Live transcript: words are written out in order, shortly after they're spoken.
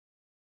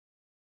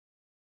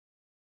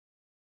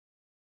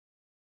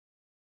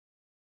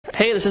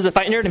Hey, this is the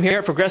Fight Nerd. I'm here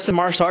at Progressive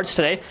Martial Arts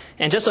today,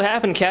 and just so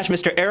happened to catch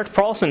Mr. Erik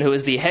Paulson, who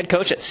is the head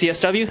coach at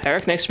CSW.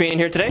 Erik, thanks for being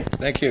here today.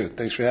 Thank you.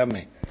 Thanks for having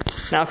me.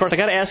 Now, of course, I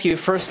got to ask you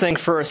first thing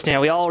first.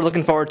 We all are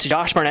looking forward to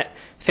Josh Barnett,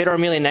 Fedor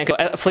Emelianeko,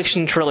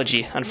 Affliction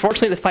trilogy.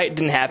 Unfortunately, the fight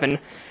didn't happen.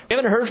 We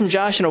haven't heard from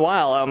Josh in a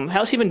while.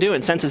 How's he been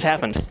doing since it's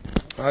happened?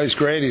 He's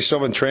great. He's still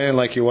been training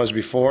like he was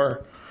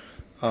before.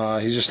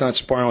 He's just not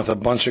sparring with a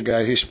bunch of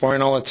guys. He's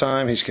sparring all the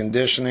time. He's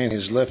conditioning.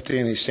 He's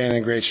lifting. He's staying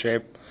in great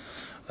shape.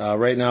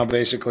 Right now,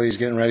 basically, he's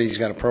getting ready. He's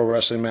got a pro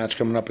wrestling match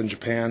coming up in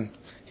Japan.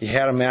 He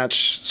had a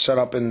match set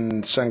up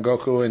in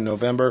Sengoku in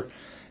November,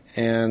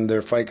 and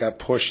their fight got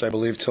pushed, I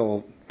believe,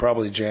 till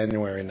probably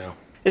January now.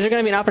 Is there going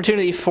to be an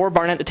opportunity for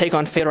Barnett to take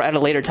on Fedor at a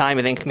later time,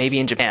 I think, maybe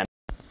in Japan?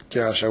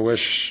 Gosh,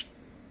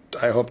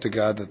 I hope to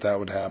God that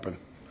would happen.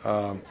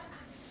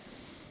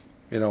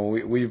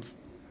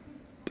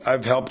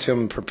 I've helped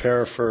him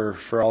prepare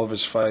for all of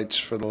his fights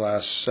for the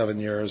last 7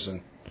 years,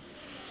 and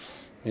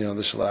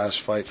this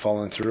last fight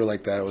falling through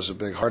like that, it was a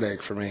big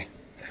heartache for me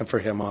and for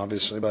him,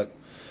 obviously. But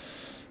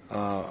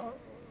I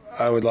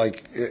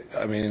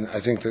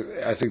think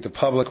the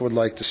public would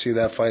like to see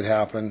that fight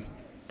happen.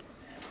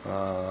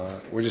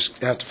 We just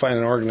have to find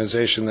an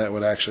organization that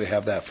would actually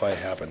have that fight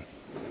happen.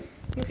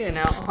 Okay,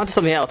 now on to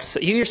something else.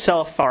 You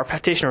yourself are a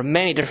practitioner of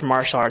many different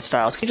martial arts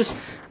styles. Can you just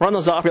run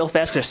those off real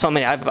fast? Because there's so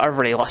many, I've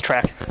already lost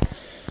track.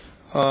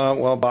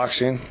 Well,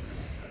 boxing.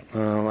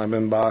 I've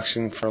been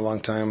boxing for a long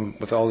time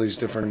with all these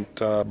different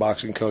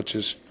boxing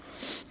coaches.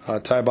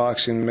 Thai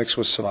boxing mixed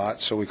with Savate,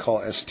 so we call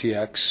it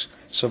STX.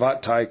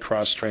 Savate Thai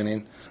cross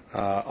training.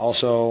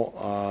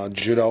 Also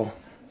judo.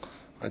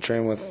 I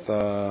trained with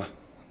the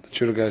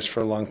judo guys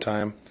for a long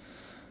time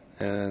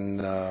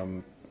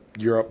in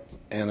Europe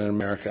and in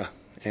America.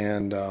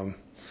 And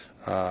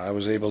I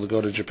was able to go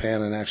to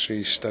Japan and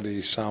actually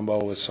study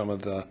Sambo with some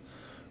of the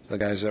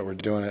guys that were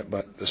doing it.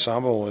 But the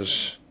Sambo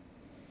was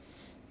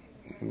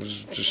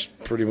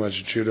just pretty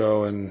much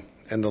judo and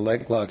the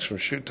leg locks from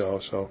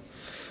Shuto. So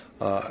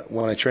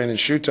when I trained in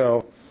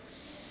Shuto,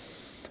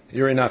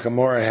 Yuri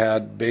Nakamura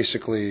had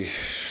basically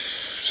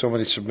so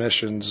many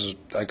submissions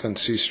I couldn't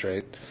see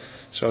straight.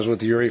 So I was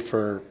with Yuri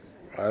for,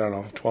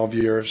 12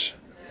 years.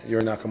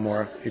 Yuri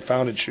Nakamura. He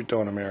founded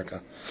Shuto in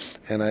America.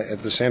 And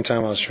at the same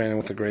time, I was training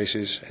with the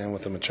Gracies and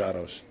with the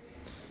Machados.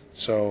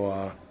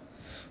 So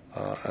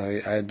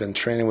I had been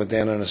training with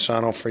Dan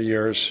Asano for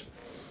years,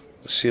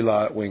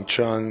 Silat, Wing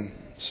Chun,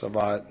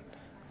 Savate,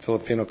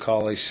 Filipino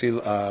Kali,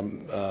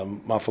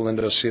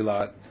 Mafalindo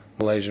Silat,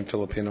 Malaysian,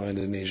 Filipino,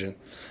 Indonesian.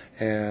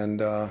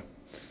 And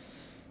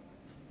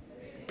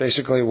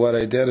basically what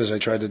I did is I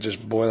tried to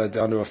just boil it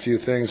down to a few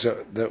things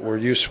that were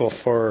useful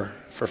for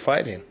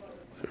fighting.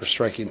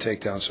 Striking,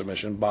 takedown,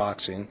 submission,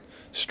 boxing,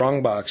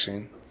 strong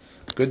boxing,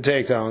 good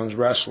takedowns,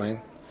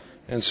 wrestling,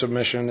 and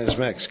submission is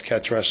mixed,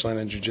 catch wrestling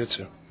and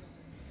jiu-jitsu.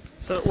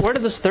 So where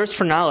did this thirst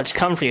for knowledge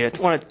come from you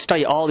to want to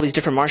study all these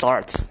different martial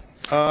arts?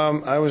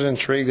 I was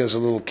intrigued as a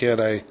little kid.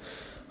 I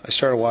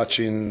started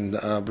watching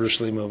Bruce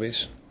Lee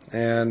movies,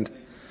 and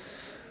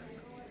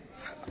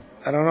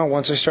I don't know,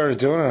 once I started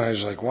doing it, I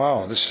was like,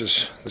 wow, this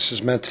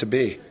is meant to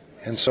be.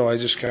 And so I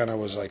just kind of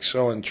was like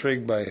so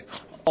intrigued by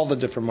all the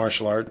different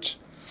martial arts.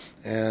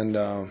 And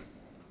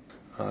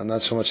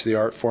not so much the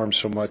art form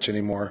so much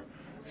anymore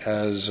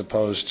as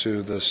opposed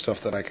to the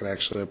stuff that I can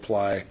actually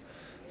apply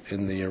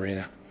in the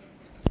arena.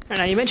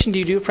 Now, you mentioned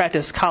you do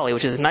practice Kali,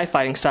 which is a knife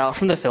fighting style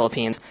from the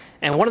Philippines,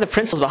 and one of the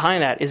principles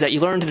behind that is that you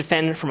learn to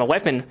defend from a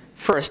weapon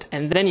first,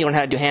 and then you learn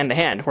how to do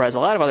hand-to-hand, whereas a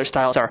lot of other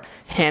styles are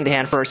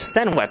hand-to-hand first,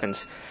 then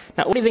weapons.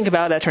 Now, what do you think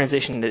about that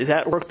transition? Does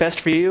that work best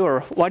for you,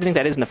 or why do you think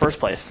that is in the first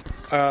place?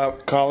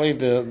 Kali,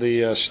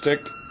 the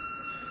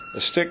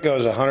stick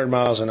goes 100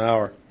 miles an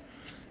hour.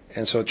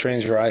 And so it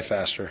trains your eye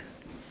faster.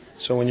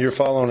 So when you're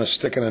following a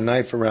stick and a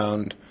knife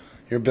around,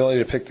 your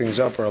ability to pick things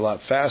up are a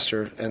lot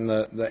faster, and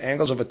the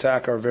angles of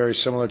attack are very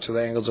similar to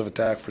the angles of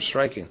attack for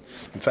striking.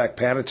 In fact,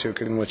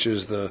 Panatukan, which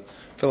is the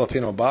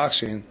Filipino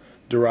boxing,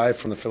 derived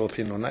from the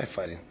Filipino knife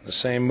fighting. The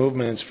same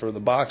movements for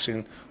the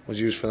boxing was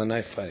used for the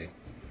knife fighting.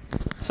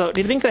 So do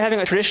you think that having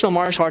a traditional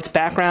martial arts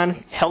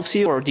background helps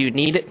you, or do you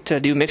need it to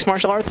do mixed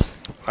martial arts?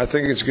 I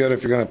think it's good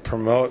if you're going to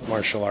promote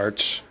martial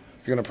arts.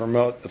 If you're going to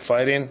promote the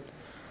fighting,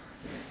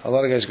 a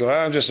lot of guys go,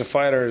 I'm just a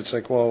fighter. It's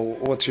like, well,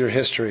 what's your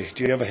history?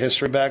 Do you have a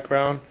history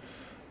background?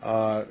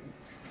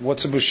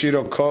 What's the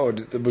Bushido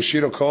Code? The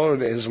Bushido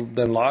Code has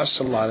been lost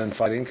a lot in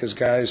fighting because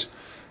guys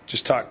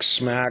just talk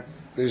smack.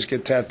 They just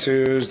get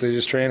tattoos. They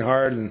just train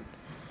hard. And,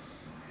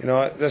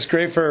 that's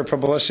great for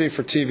publicity,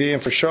 for TV,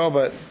 and for show.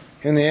 But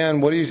in the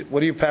end, what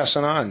are you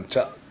passing on?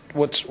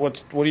 What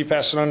are you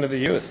passing on to the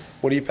youth?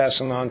 What are you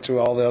passing on to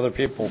all the other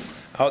people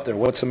out there?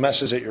 What's the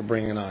message that you're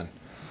bringing on?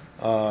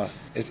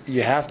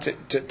 You have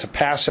to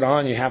pass it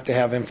on. You have to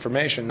have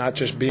information, not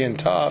just being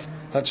tough,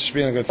 not just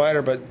being a good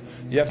fighter, but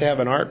you have to have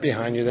an art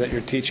behind you that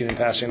you're teaching and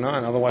passing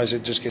on. Otherwise,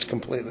 it just gets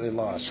completely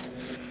lost.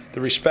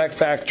 The respect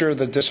factor,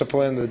 the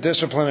discipline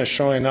is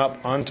showing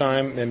up on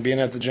time and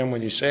being at the gym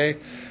when you say,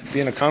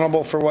 being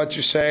accountable for what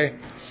you say.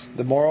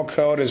 The moral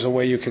code is the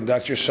way you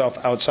conduct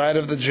yourself outside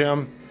of the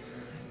gym,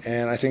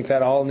 And I think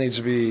that all needs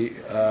to be,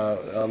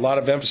 a lot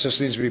of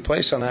emphasis needs to be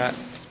placed on that,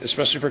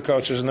 especially for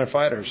coaches and their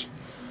fighters.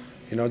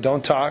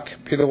 Don't talk,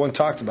 be the one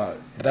talked about.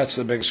 That's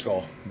the biggest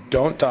goal.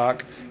 Don't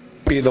talk,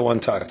 be the one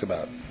talked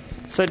about.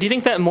 So do you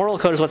think that moral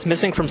code is what's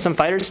missing from some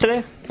fighters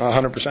today?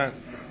 100%.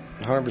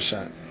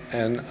 100%.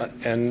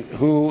 And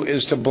who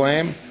is to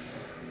blame?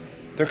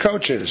 Their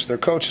coaches. Their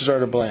coaches are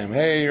to blame.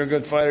 Hey, you're a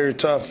good fighter, you're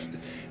tough.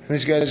 And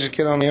these guys just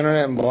get on the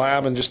internet and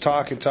blab and just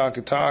talk and talk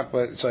and talk.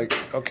 But it's like,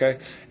 okay.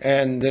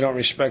 And they don't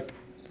respect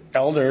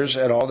elders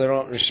at all. They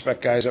don't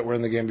respect guys that were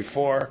in the game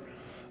before.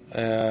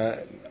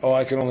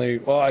 I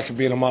could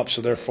beat him up,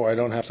 so therefore I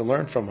don't have to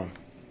learn from him.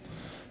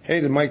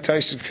 Hey, did Mike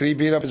Tyson, could he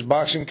beat up his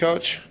boxing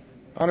coach?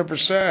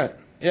 100%.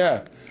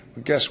 Yeah.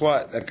 But guess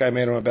what? That guy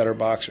made him a better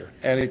boxer.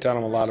 And he taught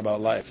him a lot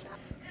about life.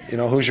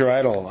 Who's your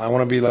idol? I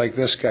want to be like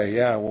this guy.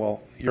 Yeah,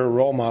 well, you're a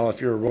role model.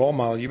 If you're a role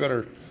model, you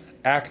better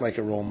act like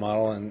a role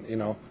model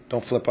and,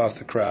 don't flip off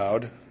the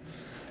crowd.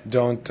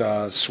 Don't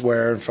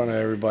swear in front of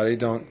everybody.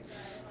 Don't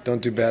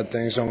do bad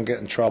things. Don't get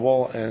in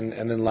trouble and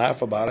then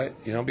laugh about it.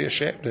 Be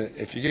ashamed.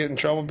 If you get in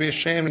trouble, be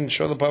ashamed and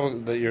show the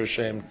public that you're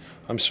ashamed.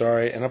 I'm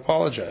sorry and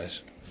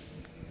apologize.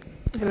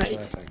 That's what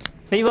I think.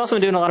 Now, you've also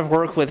been doing a lot of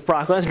work with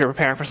Brock Lesnar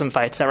preparing for some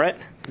fights. Is that right?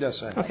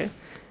 Yes, I have. Okay.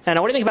 And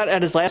what do you think about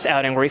at his last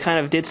outing, where he kind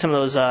of did some of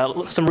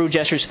those some rude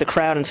gestures to the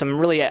crowd and some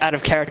really out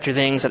of character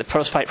things at the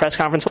post-fight press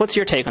conference? What's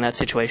your take on that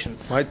situation?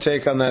 My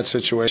take on that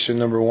situation,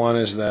 number one,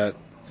 is that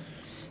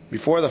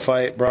before the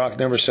fight, Brock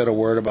never said a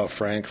word about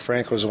Frank.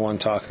 Frank was the one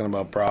talking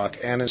about Brock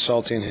and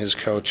insulting his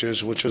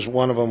coaches, which was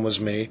one of them was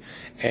me,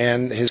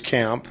 and his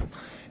camp,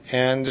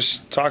 and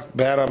just talked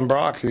bad on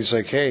Brock. He's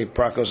like, hey,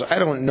 Brock goes, I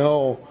don't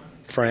know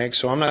Frank,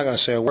 so I'm not going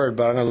to say a word,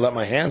 but I'm going to let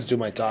my hands do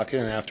my talking,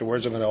 and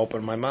afterwards I'm going to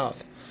open my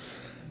mouth.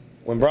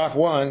 When Brock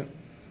won,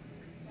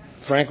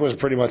 Frank was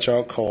pretty much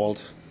out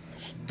cold,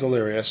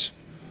 delirious,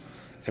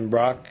 and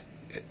Brock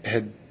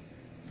had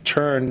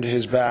turned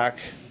his back,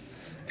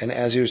 and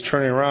as he was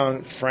turning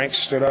around, Frank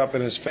stood up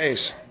in his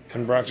face,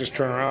 and Brock just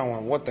turned around and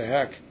went, what the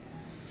heck?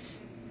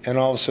 And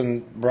all of a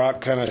sudden,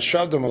 Brock kind of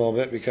shoved him a little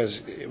bit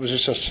because it was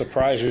just a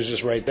surprise. He was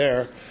just right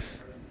there.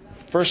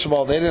 First of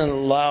all, they didn't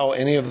allow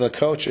any of the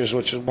coaches,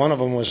 which one of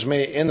them was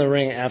me, in the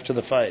ring after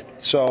the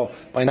fight. So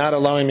by not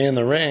allowing me in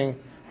the ring,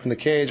 in the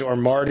cage, or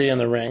Marty in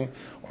the ring,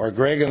 or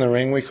Greg in the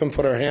ring, we couldn't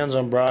put our hands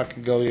on Brock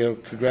and go,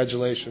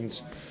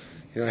 congratulations.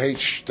 Hey,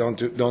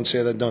 don't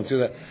say that, don't do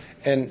that.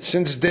 And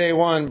since day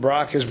one,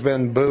 Brock has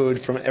been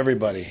booed from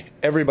everybody.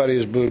 Everybody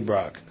has booed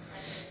Brock.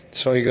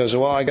 So he goes,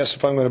 well, I guess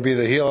if I'm going to be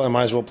the heel, I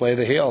might as well play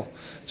the heel.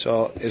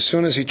 So as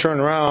soon as he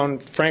turned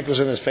around, Frank was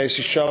in his face.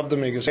 He shoved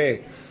him. He goes,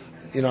 hey,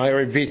 I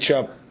already beat you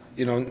up.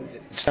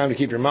 It's time to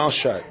keep your mouth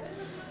shut.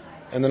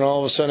 And then all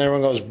of a sudden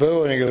everyone goes,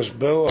 boo, and he goes,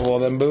 boo, well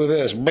then boo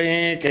this,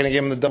 bink, and he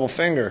gave him the double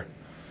finger.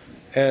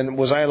 And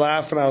was I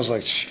laughing? I was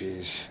like,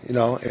 jeez.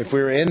 If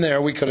we were in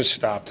there, we could have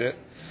stopped it.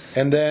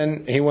 And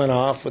then he went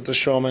off with the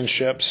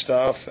showmanship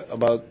stuff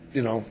about,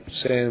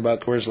 saying about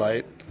Coors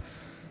Light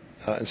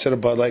instead of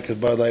Bud Light, because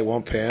Bud Light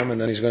won't pay him,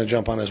 and then he's going to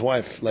jump on his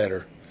wife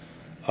later.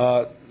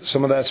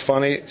 Some of that's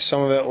funny.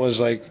 Some of it was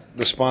like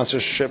the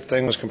sponsorship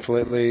thing was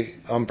completely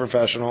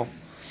unprofessional.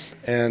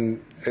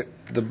 And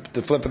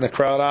the flipping the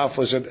crowd off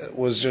was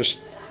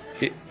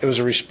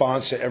a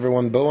response to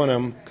everyone booing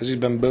him because he's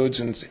been booed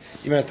since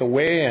even at the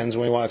weigh-ins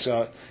when he walks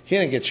out. He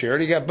didn't get cheered.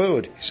 He got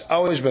booed. He's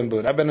always been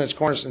booed. I've been in his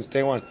corner since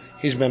day one.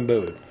 He's been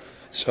booed.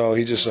 So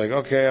he's just like,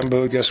 okay, I'm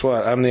booed. Guess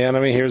what? I'm the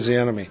enemy. Here's the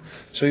enemy.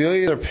 So you'll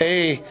either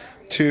pay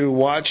to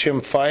watch him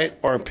fight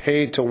or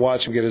pay to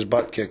watch him get his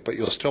butt kicked, but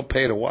you'll still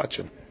pay to watch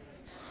him.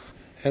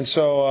 And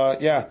so,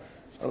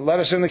 let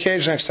us in the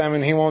cage next time,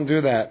 and he won't do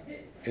that.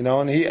 And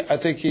I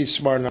think he's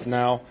smart enough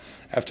now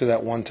after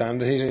that one time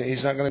that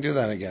he's not going to do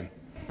that again.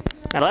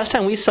 Now, last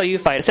time we saw you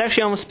fight, it's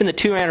actually almost been the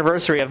 2-year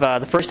anniversary of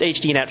the first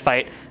HDNet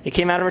fight. You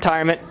came out of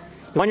retirement,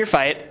 you won your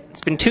fight.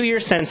 It's been 2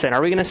 years since then.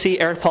 Are we going to see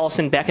Erik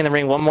Paulson back in the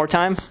ring one more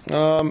time?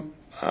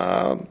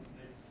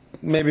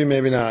 Maybe,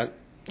 maybe not.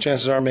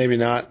 Chances are maybe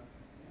not,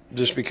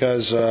 just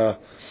because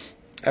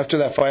after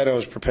that fight I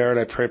was prepared.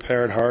 I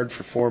prepared hard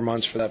for 4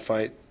 months for that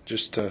fight,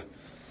 just to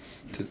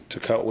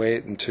cut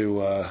weight and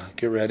to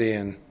get ready,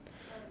 and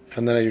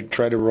then I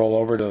tried to roll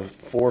over to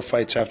 4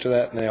 fights after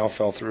that, and they all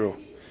fell through.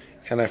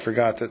 And I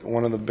forgot that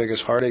one of the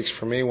biggest heartaches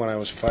for me when I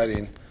was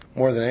fighting,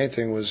 more than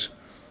anything, was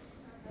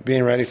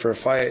being ready for a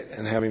fight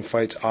and having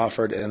fights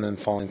offered and then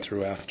falling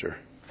through after.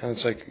 And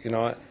it's like,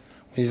 when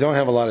you don't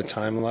have a lot of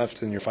time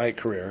left in your fight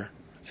career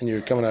and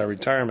you're coming out of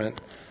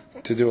retirement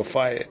to do a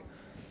fight,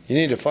 you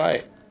need to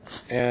fight.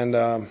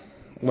 And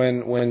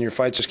when your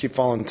fights just keep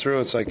falling through,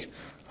 it's like,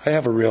 I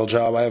have a real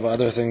job. I have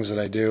other things that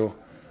I do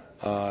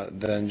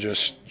than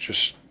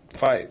just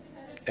fight.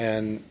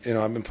 And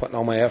I've been putting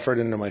all my effort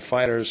into my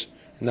fighters,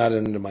 not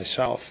into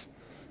myself,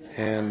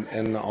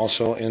 and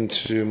also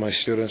into my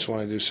students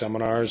when I do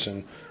seminars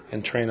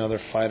and train other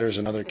fighters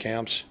in other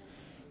camps.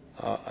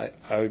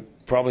 I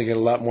probably get a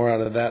lot more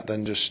out of that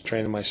than just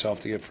training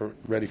myself to get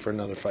ready for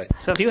another fight.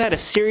 So if you had a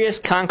serious,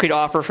 concrete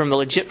offer from a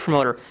legit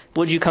promoter,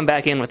 would you come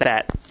back in with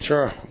that?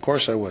 Sure, of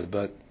course I would,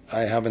 but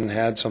I haven't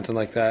had something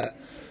like that.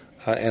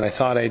 and I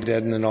thought I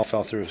did, and then it all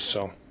fell through.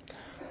 So,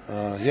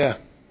 yeah.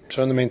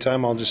 So in the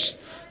meantime, I'll just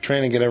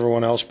train and get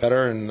everyone else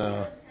better,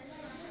 and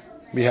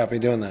be happy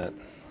doing that.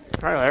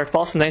 All right, well, Erik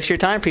Paulson, thanks for your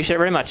time. Appreciate it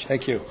very much.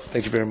 Thank you.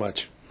 Thank you very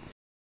much.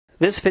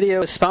 This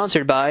video is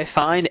sponsored by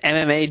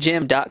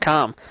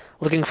FindMMAGym.com.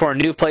 Looking for a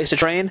new place to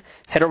train?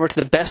 Head over to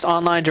the best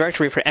online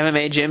directory for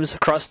MMA gyms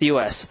across the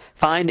U.S.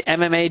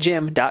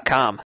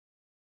 FindMMAGym.com.